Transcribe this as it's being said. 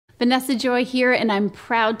Vanessa Joy here, and I'm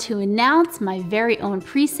proud to announce my very own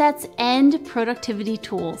presets and productivity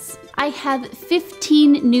tools. I have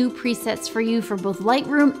 15 new presets for you for both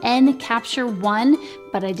Lightroom and Capture One,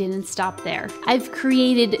 but I didn't stop there. I've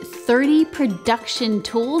created 30 production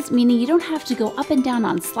tools, meaning you don't have to go up and down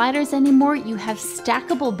on sliders anymore. You have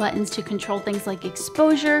stackable buttons to control things like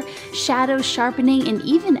exposure, shadow, sharpening, and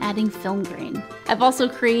even adding film grain. I've also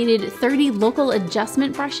created 30 local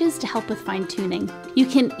adjustment brushes to help with fine-tuning. You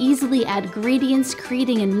can easily add gradients,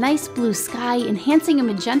 creating a nice blue sky, enhancing a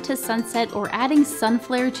magenta sunset, or adding sun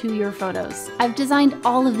flare to your photos. I've designed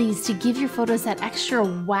all of these to give your photos that extra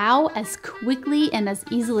wow as quickly and as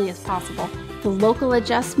easily as possible. The local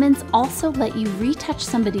adjustments also let you retouch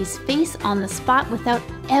somebody's face on the spot without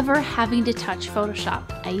ever having to touch Photoshop.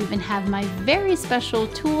 I even have my very special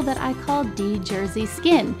tool that I call D-Jersey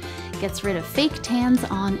Skin. Gets rid of fake tans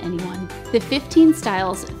on anyone. The 15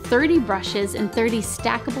 styles, 30 brushes, and 30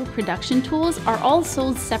 stackable production tools are all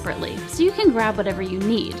sold separately, so you can grab whatever you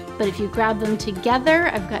need. But if you grab them together,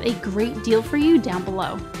 I've got a great deal for you down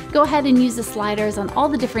below. Go ahead and use the sliders on all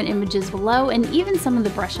the different images below, and even some of the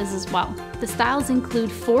brushes as well. The styles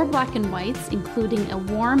include 4 black and whites, including a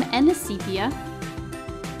warm and a sepia,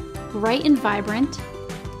 bright and vibrant,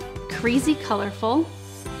 crazy colorful,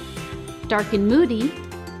 dark and moody,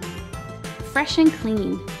 fresh and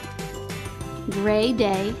clean, gray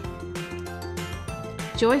day,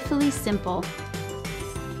 joyfully simple,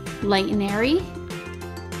 light and airy,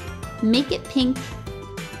 make it pink,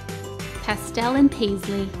 pastel and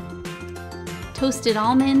paisley, toasted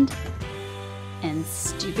almond, and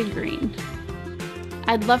stupid green.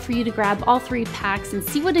 I'd love for you to grab all 3 packs and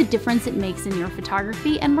see what a difference it makes in your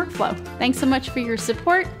photography and workflow. Thanks so much for your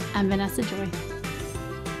support. I'm Vanessa Joy.